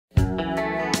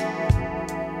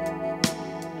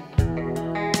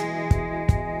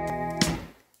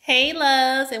Hey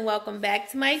loves, and welcome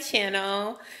back to my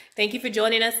channel. Thank you for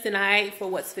joining us tonight for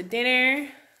What's for Dinner.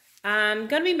 I'm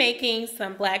going to be making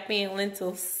some black bean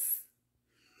lentil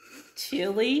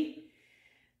chili.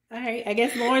 Alright, I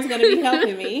guess Lauren's going to be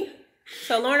helping me.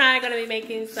 So Lauren and I are going to be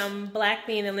making some black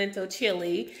bean and lentil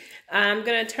chili. I'm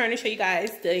going to turn and show you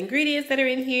guys the ingredients that are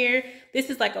in here. This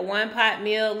is like a one-pot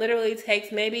meal. Literally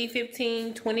takes maybe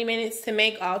 15-20 minutes to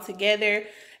make all together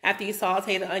after you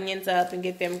saute the onions up and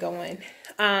get them going.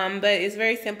 But it's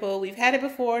very simple. We've had it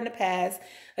before in the past.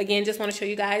 Again, just want to show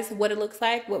you guys what it looks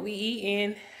like, what we eat,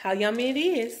 and how yummy it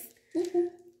is.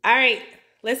 All right,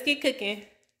 let's get cooking.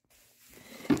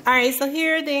 All right, so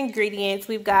here are the ingredients.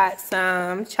 We've got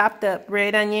some chopped up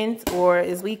red onions, or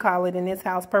as we call it in this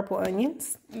house, purple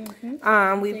onions.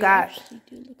 We've got, actually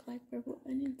do look like purple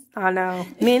onions. I know,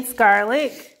 minced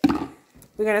garlic.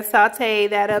 We're gonna saute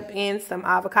that up in some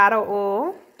avocado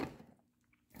oil.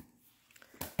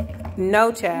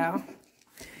 No child.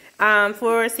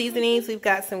 For seasonings, we've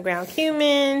got some ground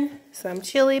cumin, some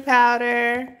chili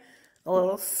powder, a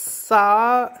little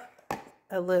salt,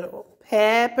 a little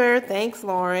pepper. Thanks,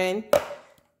 Lauren.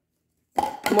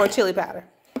 More chili powder.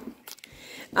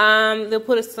 They'll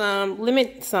put some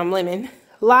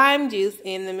lime juice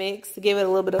in the mix to give it a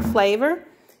little bit of flavor.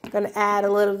 Gonna add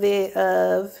a little bit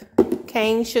of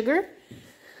cane sugar.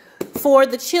 For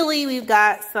the chili, we've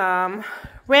got some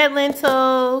red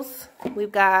lentils.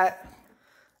 We've got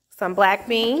some black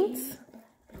beans.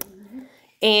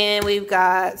 And we've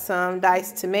got some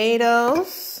diced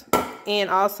tomatoes.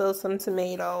 And also some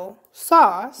tomato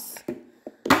sauce.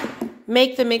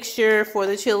 Make the mixture for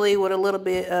the chili with a little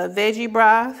bit of veggie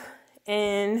broth.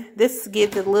 And this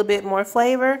gives it a little bit more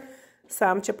flavor.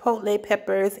 Some chipotle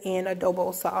peppers and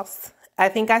adobo sauce. I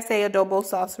think I say adobo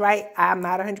sauce right. I'm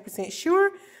not 100%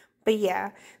 sure. But yeah.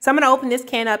 So I'm going to open this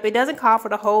can up. It doesn't call for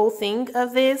the whole thing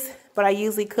of this, but I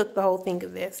usually cook the whole thing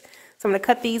of this. So I'm going to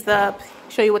cut these up,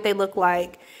 show you what they look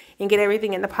like, and get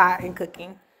everything in the pot and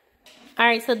cooking.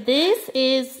 Alright, so this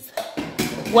is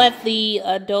what the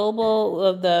adobo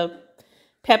of the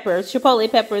peppers,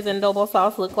 chipotle peppers and adobo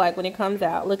sauce look like when it comes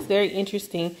out. It looks very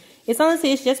interesting. It's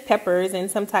honestly, it's just peppers and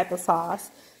some type of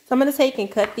sauce. So I'm going to take and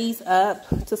cut these up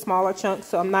to smaller chunks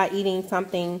so I'm not eating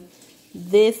something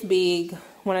this big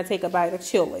when I take a bite of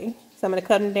chili. So I'm going to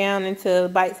cut them down into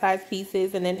bite-sized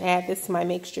pieces and then add this to my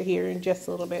mixture here in just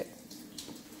a little bit.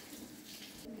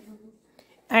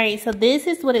 Alright, so this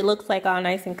is what it looks like all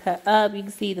nice and cut up. You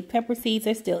can see the pepper seeds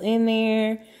are still in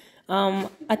there.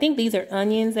 I think these are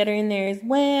onions that are in there as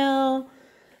well.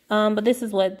 But this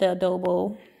is what the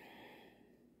adobo,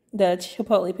 the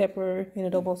chipotle pepper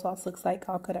and adobo sauce looks like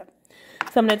all cut up.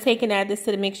 So I'm going to take and add this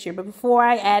to the mixture. But before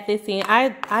I add this in,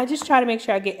 I just try to make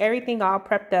sure I get everything all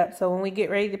prepped up. So when we get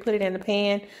ready to put it in the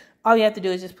pan, all you have to do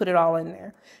is just put it all in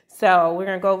there. So we're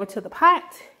going to go over to the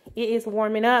pot. It is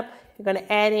warming up. We're going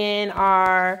to add in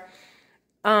our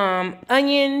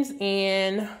onions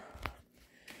and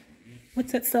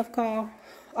what's that stuff called?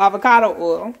 Avocado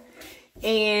oil.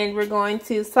 And we're going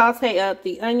to saute up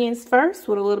the onions first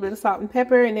with a little bit of salt and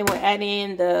pepper. And then we'll add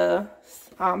in the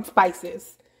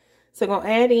spices. So we're going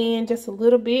to add in just a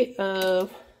little bit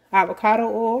of avocado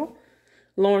oil.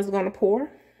 Lauren's going to pour.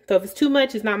 So if it's too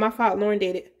much, it's not my fault. Lauren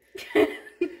did it.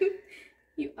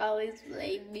 You always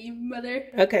blame me, mother.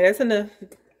 Okay, that's enough.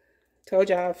 Told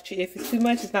y'all, if it's too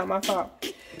much, it's not my fault.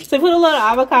 So put a little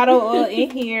avocado oil in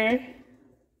here.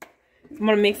 I'm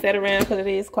going to mix that around because it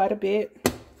is quite a bit.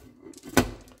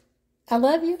 I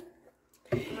love you.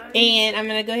 And I'm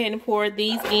going to go ahead and pour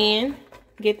these in.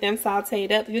 Get them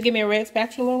sauteed up. You give me a red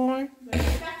spatula, Lauren? Red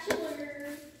spatula.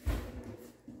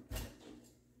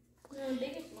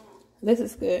 This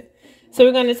is good. So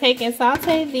we're going to take and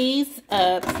saute these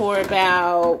up for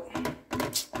about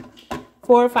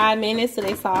 4 or 5 minutes so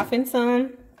they soften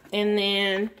some. And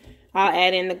then I'll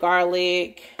add in the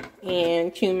garlic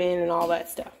and cumin and all that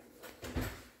stuff.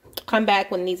 Come back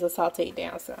when these are sauteed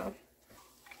down some.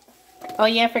 Oh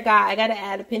yeah, I forgot. I got to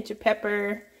add a pinch of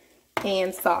pepper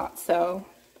and salt. So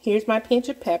here's my pinch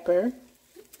of pepper.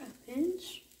 A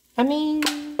pinch? I mean,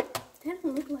 that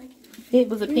doesn't look like it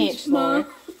was a pinch, Lauren.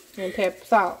 And pepper,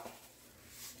 salt.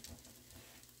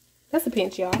 That's a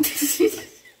pinch, y'all.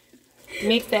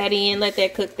 Mix that in, let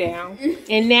that cook down.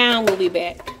 And now we'll be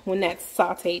back when that's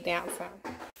sauteed down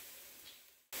some.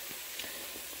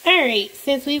 Alright,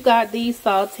 since we've got these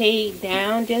sauteed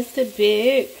down just a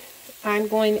bit, I'm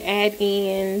going to add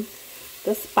in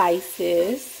the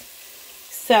spices.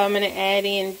 So I'm going to add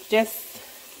in just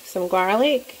some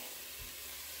garlic.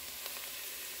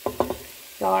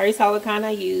 Y'all already saw the kind I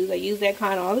use. I use that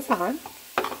kind all the time.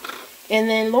 And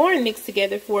then Lauren mixed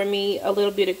together for me a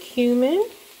little bit of cumin,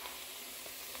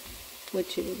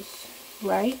 which is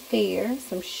right there,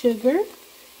 some sugar,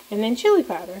 and then chili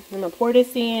powder. I'm going to pour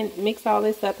this in, mix all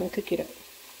this up, and cook it up.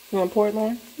 You want to pour it,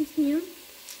 Lauren? Yeah.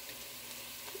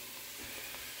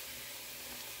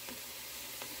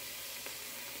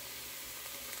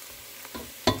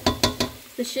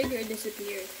 The sugar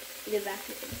disappeared. It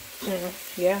evaporated.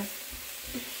 Yeah.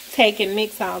 Take and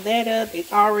mix all that up.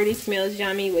 It already smells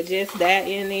yummy with just that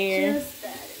in there. Just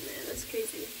that in there. That's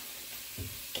crazy.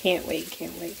 Can't wait,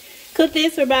 can't wait. Cook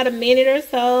this for about a minute or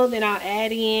so. Then I'll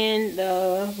add in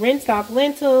the rinsed off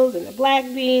lentils and the black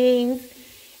beans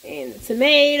and the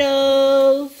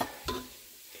tomatoes.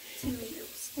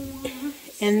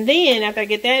 And then after I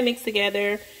get that mixed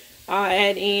together, I'll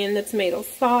add in the tomato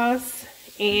sauce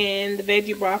and the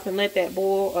veggie broth and let that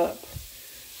boil up.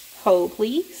 Hold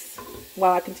please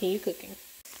while I continue cooking.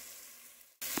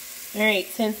 Alright,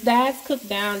 since that's cooked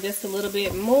down just a little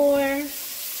bit more,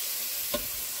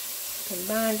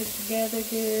 combine it together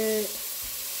good.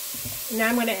 Now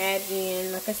I'm going to add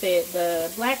in, like I said,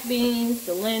 the black beans,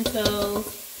 the lentils,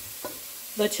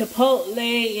 the chipotle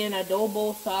and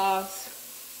adobo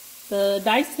sauce, the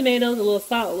diced tomatoes, a little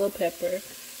salt, a little pepper.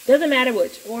 Doesn't matter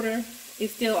which order, it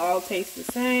still all tastes the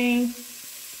same.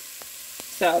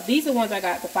 So these are the ones I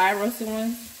got, the fire roasted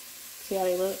ones. See how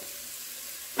they look?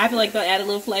 I feel like they'll add a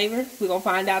little flavor. We're going to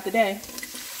find out today.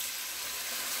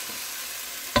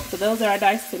 So those are our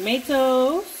diced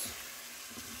tomatoes.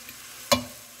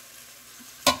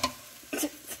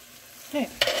 Hey,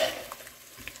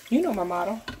 you know my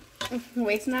motto.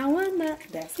 Waste not, want not.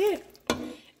 That's it.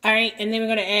 All right, and then we're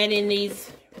going to add in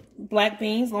these black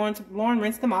beans. Lauren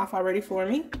rinsed them off already for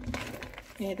me.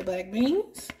 Add the black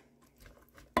beans.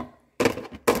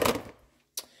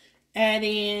 Add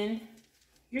in,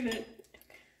 you're good,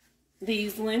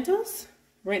 these lentils,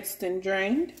 rinsed and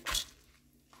drained.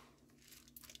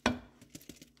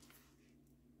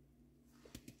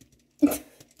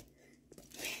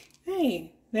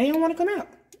 Hey, they don't want to come out.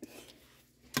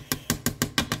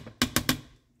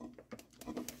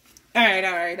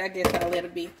 Alright, I guess I'll let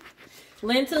it be.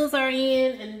 Lentils are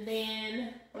in, and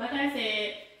then, like I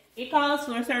said, it calls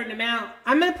for a certain amount.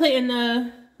 I'm going to put in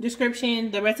the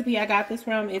description the recipe I got this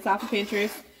from. It's off of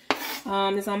Pinterest.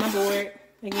 It's on my board.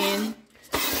 Again,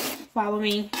 follow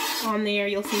me on there.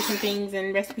 You'll see some things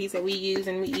and recipes that we use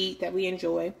and we eat that we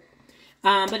enjoy.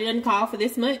 But it doesn't call for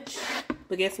this much.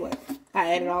 But guess what?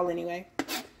 I add it all anyway.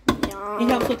 It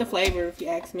helps with the flavor if you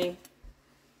ask me.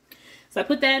 So I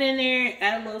put that in there.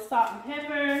 Add a little salt and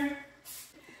pepper.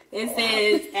 It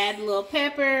says add a little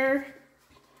pepper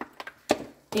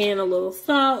and a little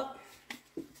salt.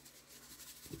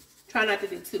 Try not to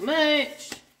do too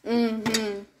much.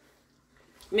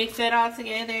 Mix that all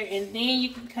together, and then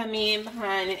you can come in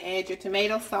behind and add your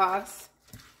tomato sauce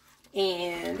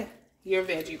and your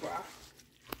veggie broth.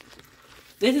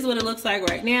 This is what it looks like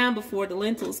right now before the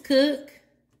lentils cook.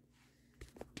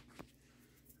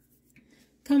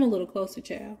 Come a little closer,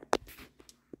 child.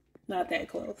 Not that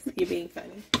close. You're being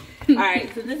funny.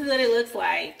 Alright, so this is what it looks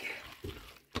like.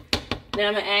 Now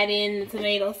I'm going to add in the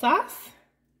tomato sauce.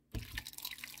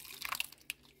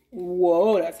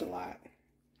 Whoa, that's a lot.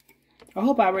 I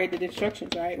hope I read the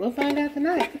instructions right. We'll find out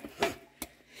tonight.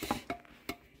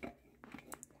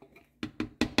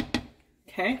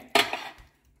 Okay.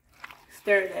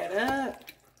 Stir that up.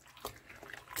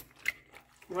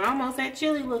 We're almost at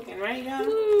chili looking, right, y'all?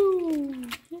 Ooh,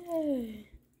 yay.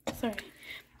 Sorry,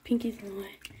 pinky's in the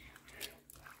way.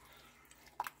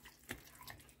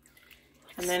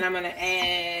 And then I'm going to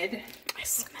add... I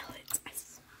smell it.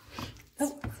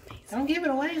 Oh, don't give it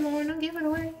away, Lauren. Don't give it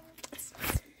away.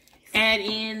 Add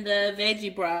in the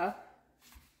veggie broth.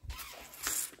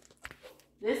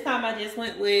 This time I just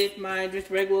went with my just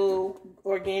regular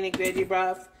organic veggie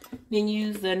broth. Then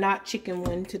use the not chicken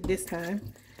one to this time.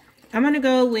 I'm going to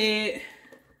go with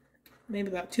maybe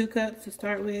about 2 cups to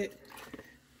start with.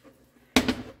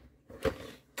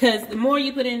 Because the more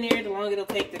you put in there, the longer it'll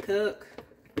take to cook.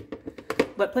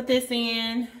 But put this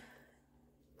in.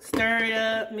 Stir it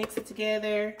up. Mix it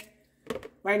together.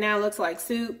 Right now it looks like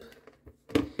soup.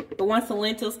 But once the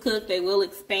lentils cook, they will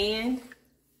expand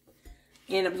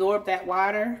and absorb that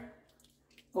water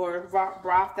or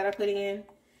broth that I put in.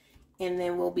 And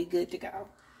then we'll be good to go.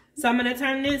 So I'm going to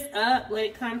turn this up, let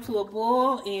it come to a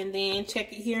boil, and then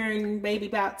check it here in maybe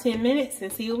about 10 minutes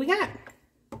and see what we got.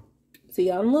 See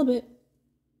y'all in a little bit.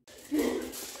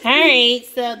 Alright,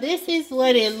 so this is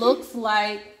what it looks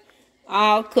like.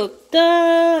 All cooked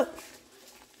up.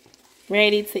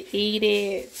 Ready to eat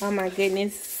it. Oh my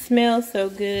goodness, smells so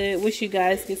good. Wish you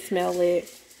guys could smell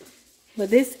it. But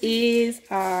this is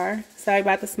our, sorry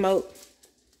about the smoke.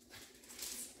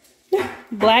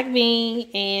 black bean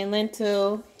and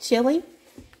lentil chili.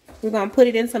 We're going to put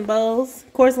it in some bowls.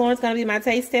 Of course, Lauren's going to be my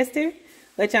taste tester.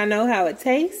 Let y'all know how it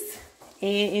tastes.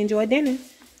 And enjoy dinner.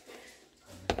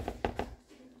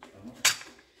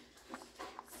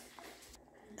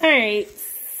 Alright,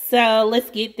 so let's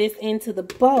get this into the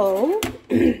bowl.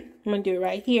 I'm going to do it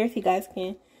right here so you guys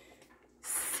can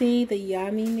see the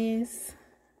yumminess.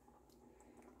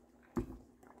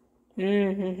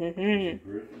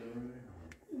 Mm-hmm.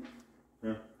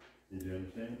 Huh? Did you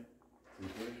understand?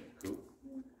 Cool.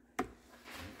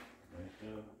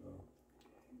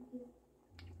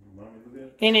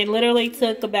 And it literally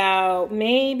took about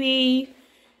maybe,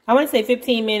 I want to say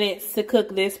 15 minutes to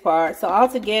cook this part. So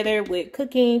altogether with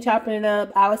cooking, chopping it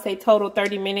up, I would say total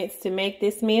 30 minutes to make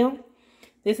this meal.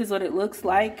 This is what it looks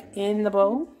like in the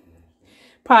bowl.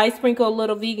 Probably sprinkle a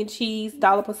little vegan cheese,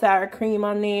 dollop of sour cream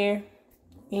on there,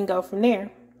 and go from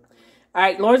there. All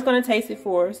right, Laura's going to taste it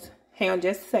for us. Hang on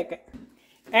just a second.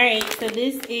 All right, so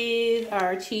this is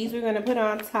our cheese we're going to put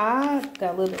on top.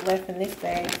 Got a little bit left in this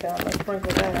bag, so I'm going to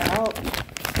sprinkle that out.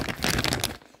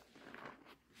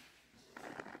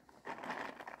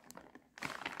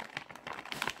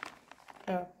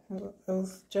 Oh, it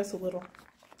was just a little.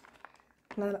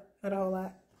 Not a whole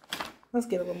lot. Let's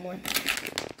get a little more.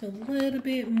 A little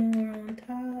bit more on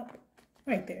top.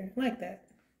 Right there, like that.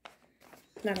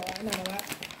 Not a lot, not a lot.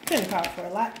 Didn't call for a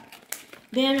lot.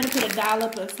 Then I'm going to put a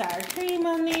dollop of sour cream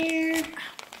on there.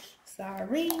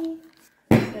 Sorry.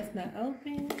 That's not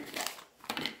open.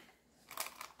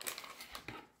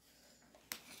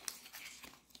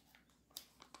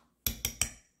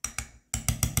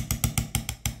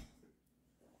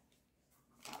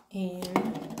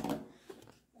 And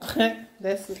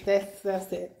that's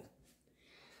it.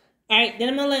 All right, then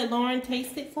I'm going to let Lauren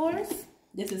taste it for us.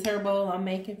 This is her bowl I'm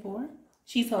making for her.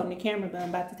 She's holding the camera, but I'm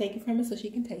about to take it from her so she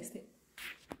can taste it.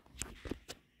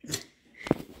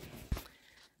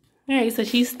 All right, so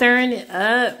she's stirring it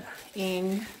up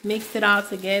and mixed it all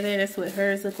together. That's what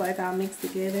hers look like all mixed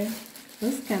together.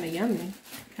 Looks kind of yummy.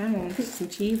 Kind of want to put some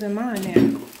cheese in mine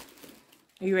now.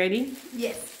 Are you ready?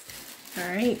 Yes. All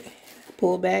right,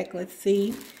 pull back. Let's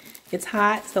see. It's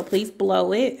hot, so please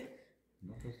blow it.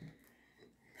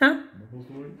 Huh?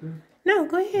 No,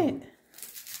 go ahead.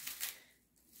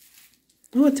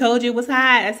 Who told you it was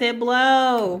hot? I said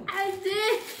blow. I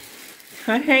did.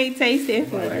 All right, taste it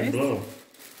for us. Blow.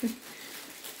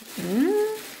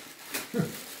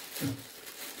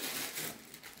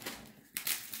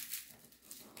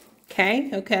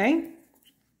 Okay.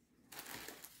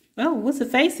 Oh, what's the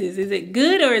faces? Is it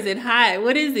good or is it hot?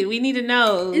 What is it? We need to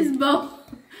know. It's both.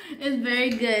 It's very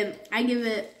good. I give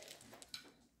it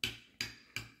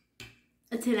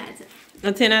a 10 out of 10.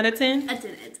 A 10 out of 10? A 10 out of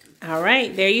 10. All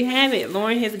right, there you have it.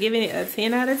 Lauren has given it a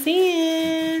 10 out of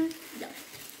 10.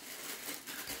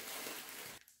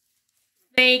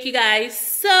 Thank you guys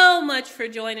so much for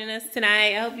joining us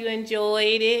tonight. I hope you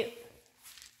enjoyed it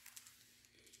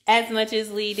as much as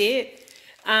we did.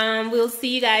 We'll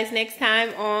see you guys next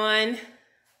time on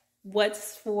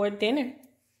What's for Dinner.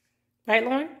 Right,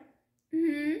 Lauren?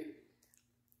 Mm-hmm.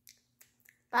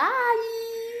 Bye.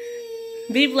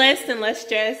 Be blessed and less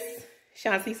stressed.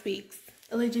 Chauncey speaks.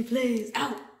 LG plays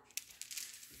out.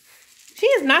 She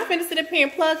is not finna sit up here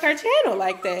and plug her channel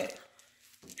like that.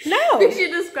 No. You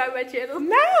should describe my channel.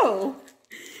 No.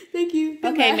 Thank you. Goodbye.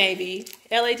 Okay, maybe.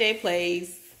 LAJ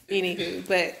plays. Anywho,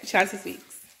 but Chauncey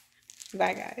speaks.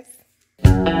 Bye, guys.